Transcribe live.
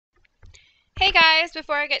Hey guys,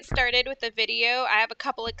 before I get started with the video, I have a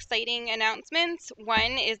couple exciting announcements.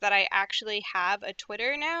 One is that I actually have a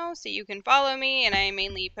Twitter now, so you can follow me, and I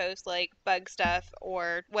mainly post like bug stuff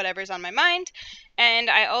or whatever's on my mind. And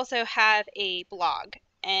I also have a blog,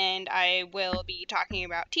 and I will be talking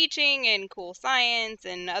about teaching and cool science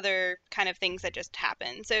and other kind of things that just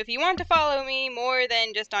happen. So if you want to follow me more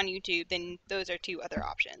than just on YouTube, then those are two other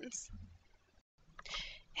options.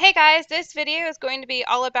 Hey guys, this video is going to be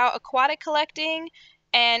all about aquatic collecting,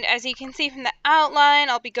 and as you can see from the outline,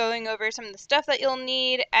 I'll be going over some of the stuff that you'll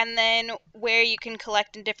need and then where you can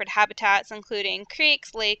collect in different habitats, including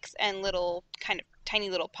creeks, lakes, and little tiny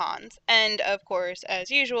little ponds. And of course, as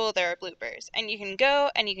usual, there are bloopers. And you can go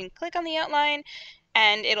and you can click on the outline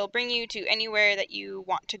and it'll bring you to anywhere that you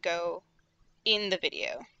want to go in the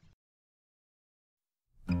video.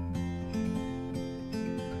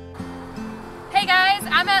 Hey guys,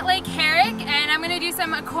 I'm at Lake Herrick and I'm going to do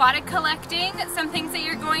some aquatic collecting. Some things that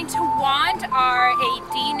you're going to want are a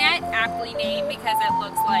D-net, aptly named because it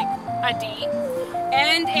looks like a D,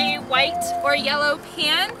 and a white or yellow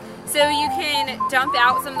pan so you can dump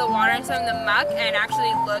out some of the water and some of the muck and actually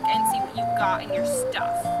look and see what you've got in your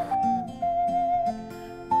stuff.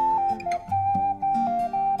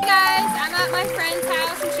 Hey guys, I'm at my friend's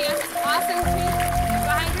house and she has this awesome coop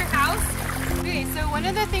behind her house. Okay, so one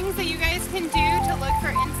of the things that you guys can do to look for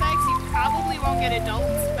insects, you probably won't get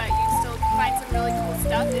adults, but you still find some really cool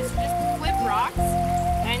stuff, is just flip rocks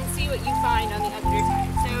and see what you find on the other side.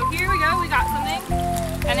 So here we go, we got something.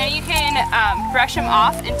 And then you can brush them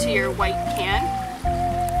off into your white can.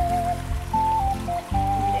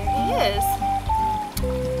 There he is.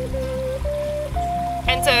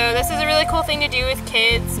 And so this is a really cool thing to do with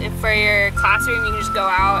kids. If for your classroom, you can just go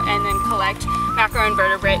out and then collect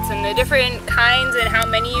macroinvertebrates, and the different kinds and how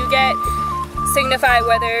many you get signify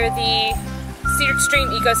whether the stream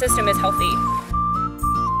ecosystem is healthy.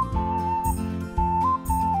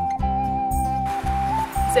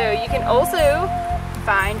 So you can also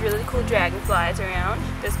find really cool dragonflies around.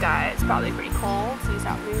 This guy is probably pretty cold, so he's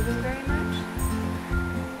not moving very much.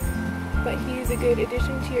 But he's a good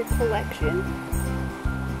addition to your collection.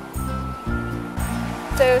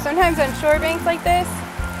 So sometimes on shore banks like this,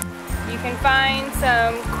 you can find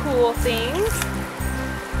some cool things.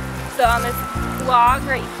 So on this log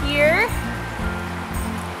right here,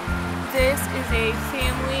 this is a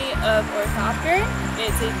family of Orthoptera.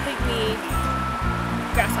 It's a pygmy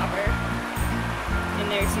grasshopper,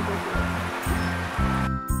 and they're super cool.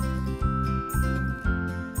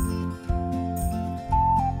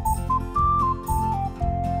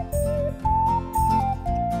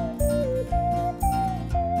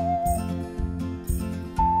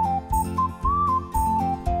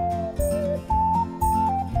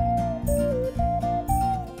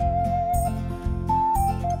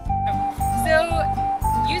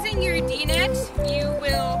 Your D-net, you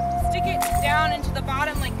will stick it down into the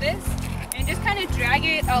bottom like this and just kind of drag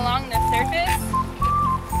it along the surface,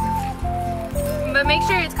 but make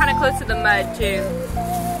sure it's kind of close to the mud too,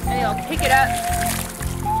 and you'll pick it up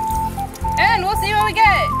and we'll see what we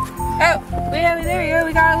get. Oh, there we go,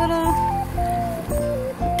 we got a little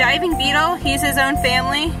diving beetle. He's his own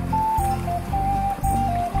family.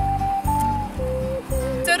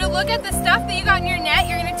 So to look at the stuff that you got in your net,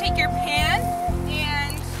 you're going to take your pan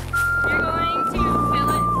and you're going to fill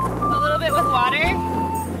it a little bit with water, and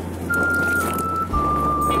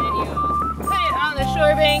then you'll put it on the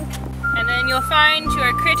shore bank, and then you'll find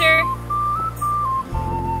your critter.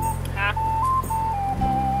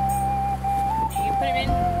 You put him in.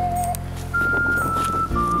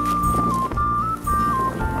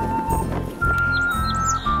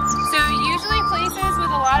 So usually places with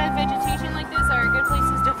a lot of vegetation like this are good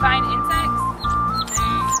places to find insects.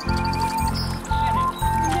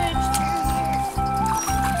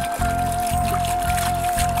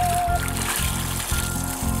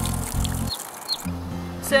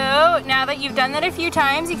 So now that you've done that a few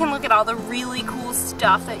times, you can look at all the really cool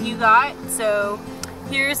stuff that you got. So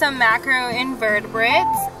here's some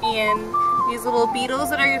macroinvertebrates, and these little beetles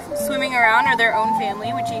that are swimming around are their own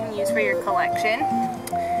family, which you can use for your collection.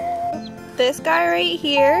 This guy right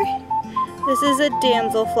here, this is a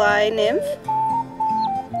damselfly nymph.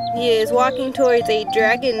 He is walking towards a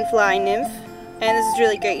dragonfly nymph, and this is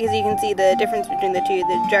really great because you can see the difference between the two.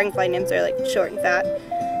 The dragonfly nymphs are like short and fat,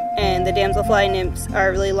 and the damselfly nymphs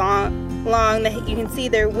are really long. You can see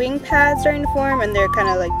their wing pads starting to form, and they're kind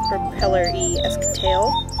of like propeller-y-esque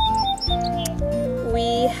tail.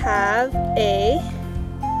 We have a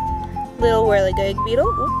little Whirlygig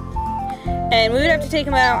beetle. And we would have to take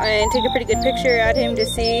him out and take a pretty good picture at him to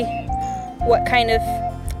see what kind of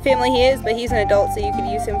family he is, but he's an adult, so you could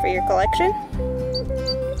use him for your collection.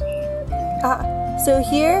 So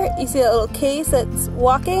here you see that little case that's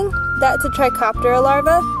walking. That's a Plecoptera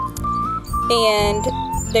larva, and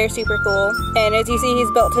they're super cool. And as you see,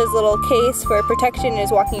 he's built his little case for protection and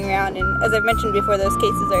is walking around. And as I've mentioned before, those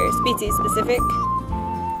cases are species specific.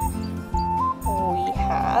 We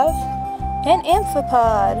have an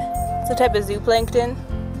amphipod. It's a type of zooplankton,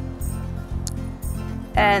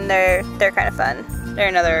 and they're kind of fun. They're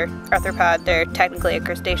another arthropod. They're technically a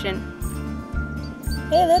crustacean.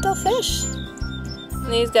 Hey, little fish.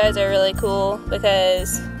 And these guys are really cool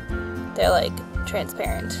because they're like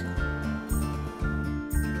transparent.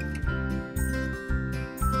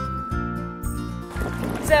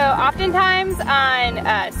 So oftentimes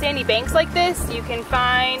on sandy banks like this, you can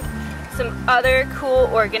find some other cool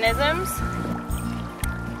organisms.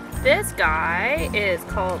 This guy is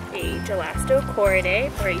called a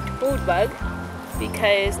Gelastocoridae, or a toad bug,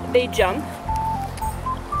 because they jump.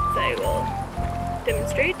 So I will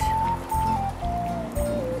demonstrate.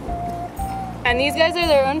 And these guys are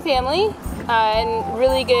their own family, and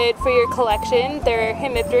really good for your collection. They're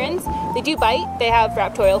hemipterans. They do bite. They have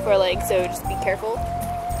raptorial forelegs, so just be careful.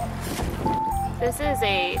 This is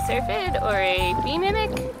a syrphid, or a bee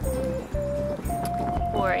mimic,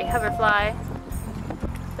 or a hoverfly.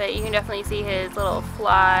 But you can definitely see his little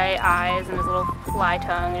fly eyes and his little fly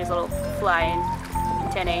tongue and his little fly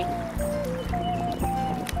antennae.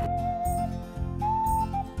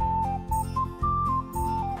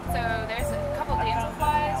 So there's a couple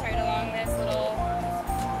damselflies right along this little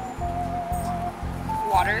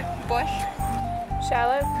water bush.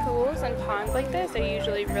 Shallow pools and ponds like this are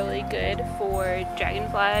usually really good for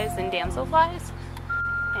dragonflies and damselflies.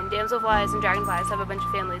 And damselflies and dragonflies have a bunch of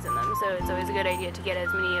families in them, so it's always a good idea to get as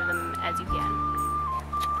many of them as you can.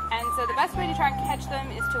 And so the best way to try and catch them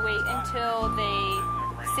is to wait until they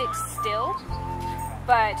sit still,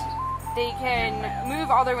 but they can move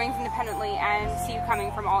all their wings independently and see you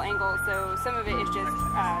coming from all angles, so some of it is just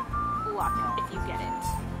luck if you get it.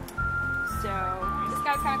 So this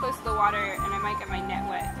guy's kind of close to the water, and I might get my net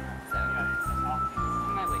wet, so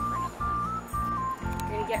I might wait for another one.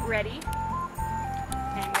 You're going to get ready.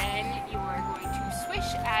 And then you are going to swish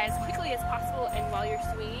as quickly as possible, and while you're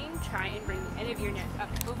swinging, try and bring the end of your net up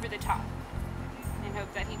over the top and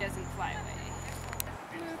hope that he doesn't fly away.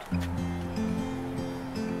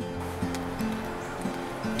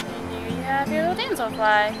 And there you have your little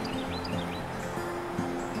damselfly.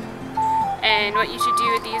 And what you should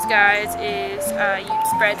do with these guys is you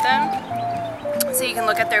spread them so you can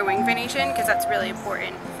look at their wing venation, because that's really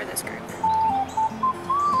important for this group.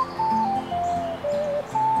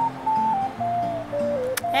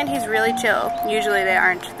 And he's really chill. Usually they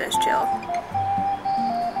aren't this chill.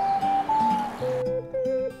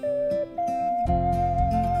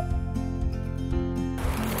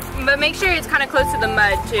 But make sure it's kind of close to the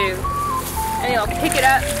mud too. And you'll pick it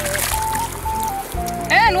up.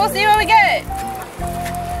 And we'll see what we get.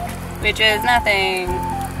 Which is nothing.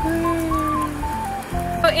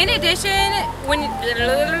 So in addition, when you...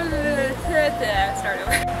 Start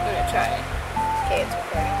over. I'm gonna try. Okay, it's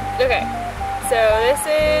recording. Okay. So this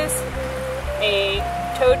is a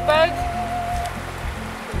toad bug.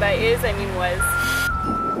 By is, I mean was.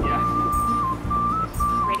 Yeah.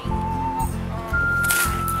 Ready?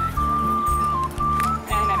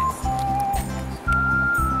 And I missed.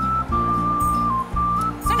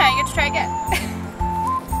 So now you get to try again.